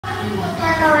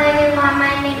Hello everyone,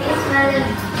 my name is Vân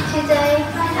Linh. Today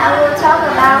I will talk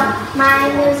about my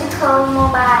musical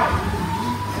mobile.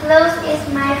 Flute is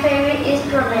my favorite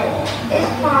instrument. It's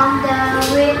from the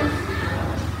wind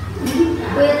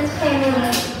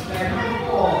family.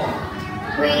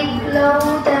 We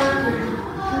blow the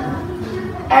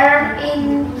air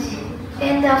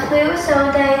in the flute so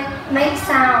they make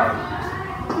sound.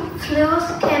 Flutes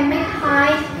can make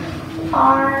high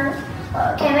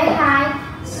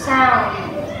sound.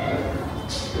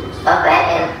 But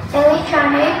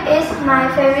electronic is my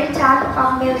favorite type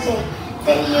of music.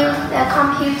 They use the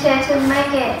computer to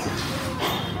make it.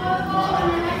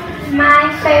 My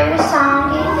favorite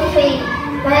song is Free.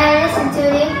 When I listen to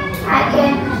it, I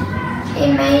can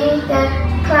imagine the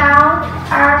clouds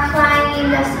are flying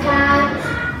in the sky,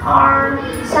 or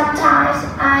sometimes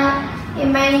I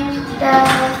imagine the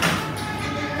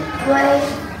waves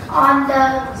on the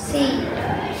sea.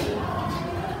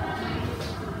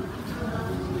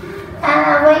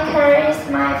 Anna Baker is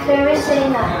my favorite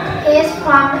singer. He is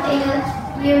from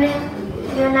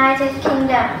United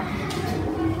Kingdom.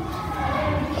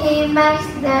 He makes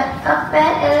the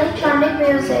upbeat electronic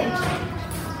music.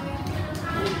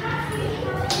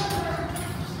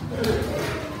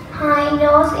 High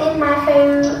notes is my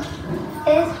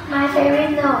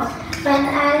favorite note. When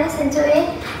I listen to it,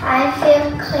 I feel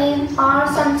clean, or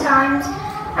sometimes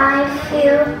I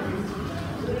feel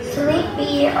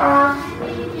sleepy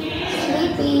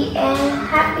and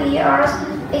happy or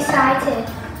excited.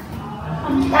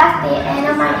 That's the end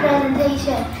of my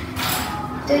presentation.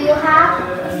 Do you have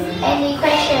any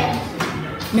questions?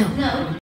 No.